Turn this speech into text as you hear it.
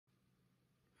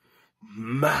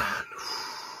Man,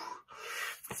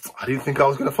 I didn't think I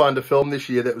was going to find a film this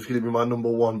year that was going to be my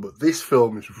 #1, but this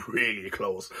film is really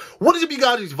close. What is up, you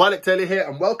guys? It's Violet Taylor here,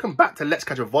 and welcome back to Let's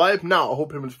Catch a Vibe. Now, I hope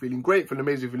everyone's feeling great, feeling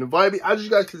amazing, feeling vibey. As you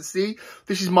guys can see,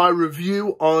 this is my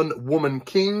review on Woman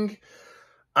King,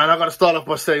 and I got to start off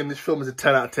by saying this film is a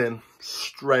 10 out of 10,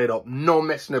 straight up. No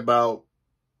messing about,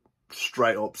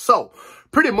 straight up. So,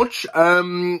 pretty much, I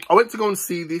went to go and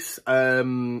see this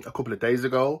a couple of days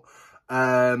ago.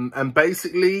 And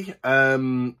basically,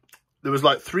 there was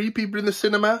like 3 people in the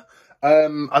cinema.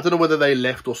 I don't know whether they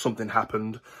left or something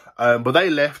happened. But they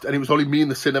left and it was only me in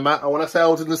the cinema. And when I say I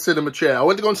was in the cinema chair, I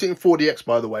went to go and see it in 4DX,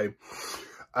 by the way.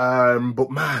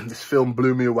 But man, this film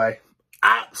blew me away.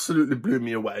 Absolutely blew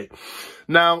me away.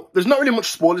 Now, there's not really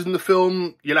much spoilers in the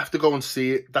film. You'll have to go and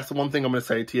see it. That's the one thing I'm going to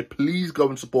say to you. Please go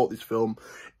and support this film.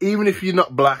 Even if you're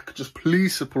not black, just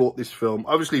please support this film.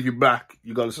 Obviously, if you're black,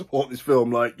 you got to support this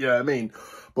film. Like, yeah, I mean.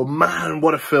 But man,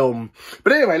 what a film.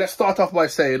 But anyway, let's start off by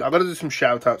saying, I've got to do some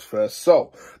shout outs first.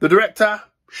 So, the director,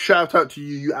 shout out to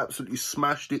you. You absolutely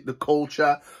smashed it. The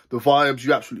culture, the vibes,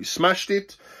 you absolutely smashed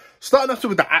it. Starting off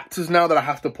with the actors now that I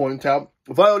have to point out.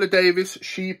 Viola Davis,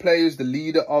 she plays the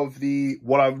leader of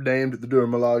what I've named the Dora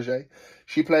Milaje.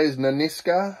 She plays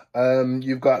Nanisca.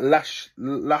 You've got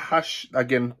Lahash,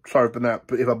 again, sorry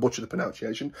if I butcher the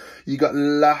pronunciation. You got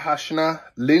Lahashna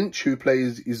Lynch, who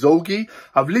plays Izogi.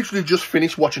 I've literally just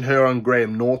finished watching her on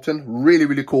Graham Norton. Really,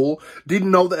 really cool.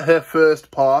 Didn't know that her first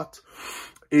part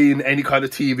in any kind of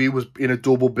TV was in a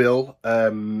double bill,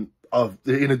 in a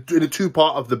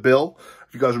 2-part of The Bill.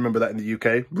 If you guys remember that in the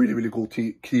UK. Really, really cool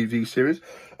TV series.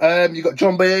 You got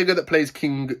John Boyega that plays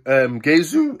King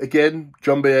Gezu. Again,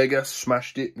 John Boyega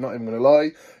smashed it, not even going to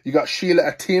lie. You got Sheila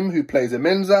Atim, who plays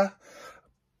Amenza.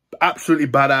 Absolutely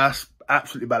badass.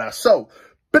 Absolutely badass. So,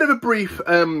 bit of a brief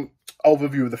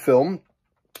overview of the film.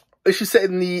 This is set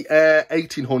in the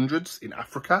 1800s in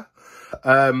Africa.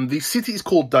 The city is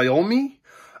called Dahomey.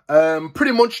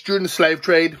 Pretty much during the slave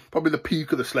trade, probably the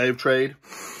peak of the slave trade.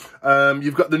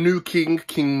 You've got the new king,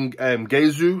 King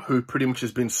Gezu, who pretty much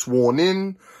has been sworn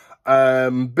in.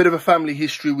 Bit of a family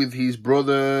history with his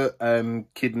brother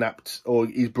kidnapped, or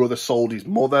his brother sold his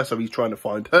mother, so he's trying to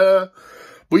find her.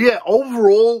 But yeah,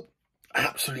 overall,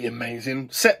 absolutely amazing.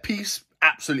 Set piece,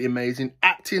 absolutely amazing.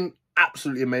 Acting,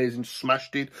 absolutely amazing.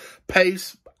 Smashed it.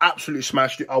 Pace, absolutely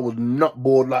smashed it. I was not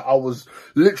bored. Like, I was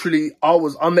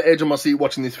on the edge of my seat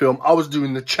watching this film. I was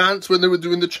doing the chants when they were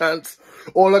doing the chants.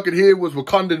 All I could hear was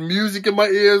Wakandan music in my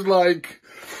ears. Like,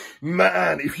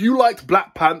 man, if you liked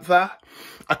Black Panther,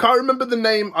 I can't remember the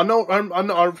name. I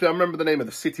remember the name of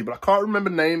the city, but I can't remember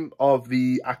the name of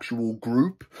the actual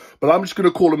group. But I'm just going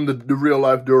to call them the real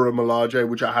life Dora Milaje,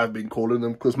 which I have been calling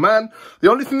them. Because, man,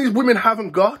 the only thing these women haven't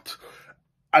got,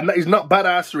 and that is not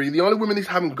badassery, the only women these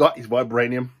haven't got is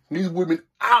vibranium. These women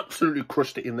absolutely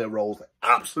crushed it in their roles. They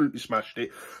absolutely smashed it.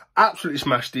 Absolutely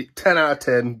smashed it. 10 out of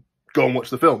 10. Go and watch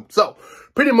the film. So,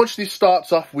 pretty much this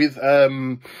starts off with,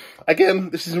 again,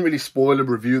 this isn't really spoiler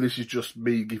review. This is just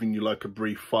me giving you like a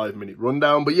brief 5-minute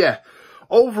rundown. But yeah,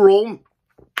 overall,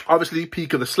 obviously,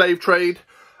 peak of the slave trade.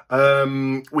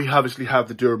 We obviously have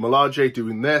the Dora Milaje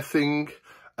doing their thing.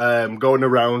 Going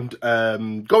around,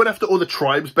 going after other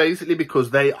tribes, basically,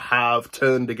 because they have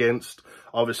turned against,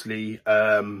 obviously,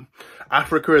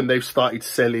 Africa, and they've started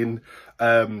selling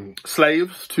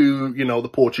slaves to, you know, the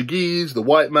Portuguese, the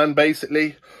white man,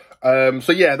 basically.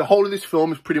 So yeah, the whole of this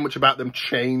film is pretty much about them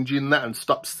changing that and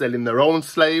stop selling their own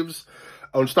slaves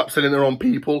and stop selling their own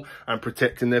people and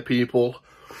protecting their people.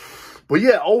 But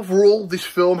yeah, overall, this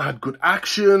film had good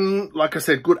action. Like I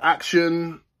said, good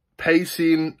action,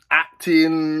 pacing,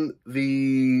 acting,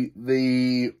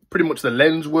 the pretty much the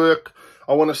lens work,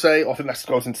 I want to say. I think that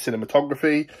goes into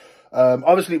cinematography.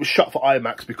 Obviously, it was shot for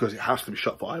IMAX because it has to be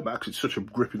shot for IMAX. It's such a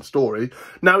gripping story.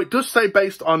 Now, it does say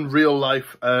based on real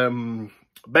life kind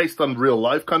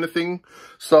of thing.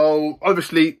 So,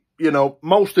 obviously, you know,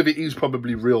 most of it is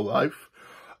probably real life.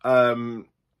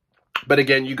 But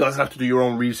again, you guys have to do your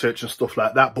own research and stuff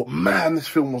like that. But man, this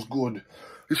film was good.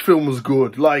 This film was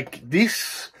good. Like,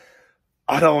 this,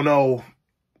 I don't know.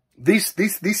 This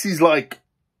is like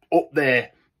up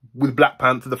there with Black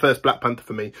Panther, the first Black Panther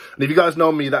for me. And if you guys know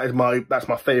me, that's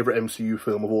my favourite MCU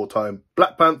film of all time.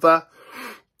 Black Panther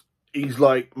is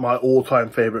like my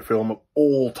all-time favourite film of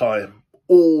all time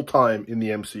in the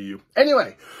MCU.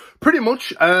 Anyway, pretty much,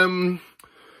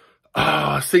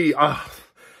 see,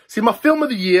 my film of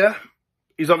the year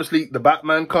is obviously the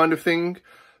Batman kind of thing.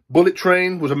 Bullet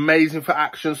Train was amazing for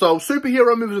action. So,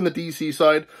 superhero movies on the DC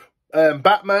side.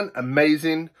 Batman,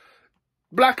 amazing.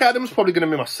 Black Adam's probably going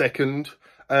to be my second.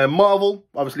 Marvel,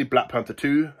 obviously Black Panther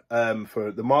 2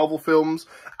 for the Marvel films.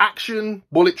 Action,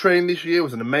 Bullet Train this year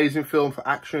was an amazing film for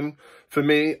action for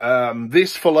me.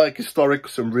 This for like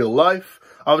historics and real life.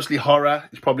 Obviously horror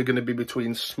is probably going to be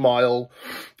between Smile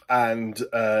and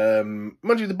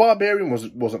mind you, The Barbarian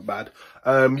wasn't bad.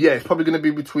 Yeah, it's probably going to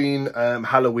be between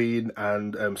Halloween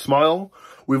and Smile.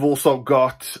 We've also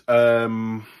got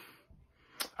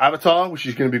Avatar, which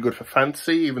is going to be good for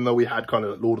fantasy, even though we had kind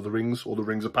of Lord of the Rings or the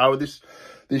Rings of Power this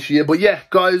year. But yeah,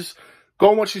 guys, go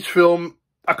and watch this film.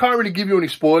 I can't really give you any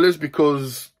spoilers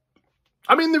because,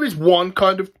 I mean, there is one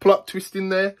kind of plot twist in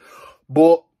there,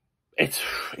 but it's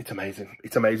amazing.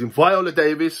 It's amazing. Viola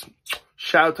Davis,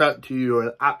 shout out to you. You're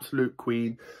an absolute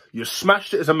queen. You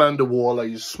smashed it as Amanda Waller.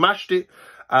 You smashed it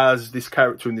as this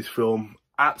character in this film.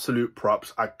 Absolute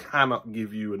props. I cannot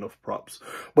give you enough props.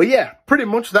 But yeah, pretty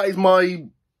much that is my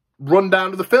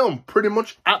rundown of the film. Pretty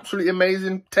much absolutely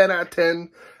amazing. 10 out of 10.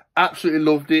 Absolutely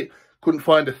loved it. Couldn't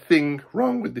find a thing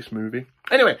wrong with this movie.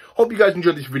 Anyway, hope you guys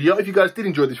enjoyed this video. If you guys did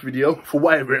enjoy this video, for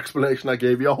whatever explanation I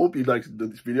gave you, I hope you liked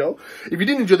this video. If you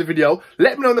did enjoy the video,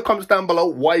 let me know in the comments down below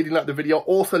why you didn't like the video.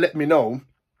 Also, let me know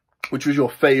which was your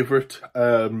favourite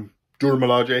Dora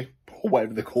Milaje, or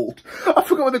whatever they're called. I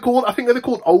forgot what they're called. I think they're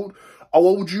called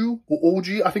Oju or OG.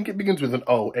 I think it begins with an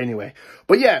O anyway.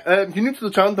 But yeah, if you're new to the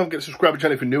channel, don't forget to subscribe to the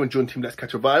channel if you're new and join Team Let's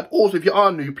Catch a Vibe. Also, if you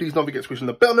are new, please don't forget to switch on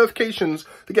the bell notifications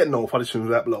to get notified as soon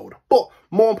as I upload. But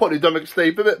more importantly, don't forget to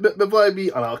stay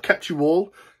vibey, and I'll catch you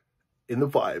all in the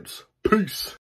vibes. Peace.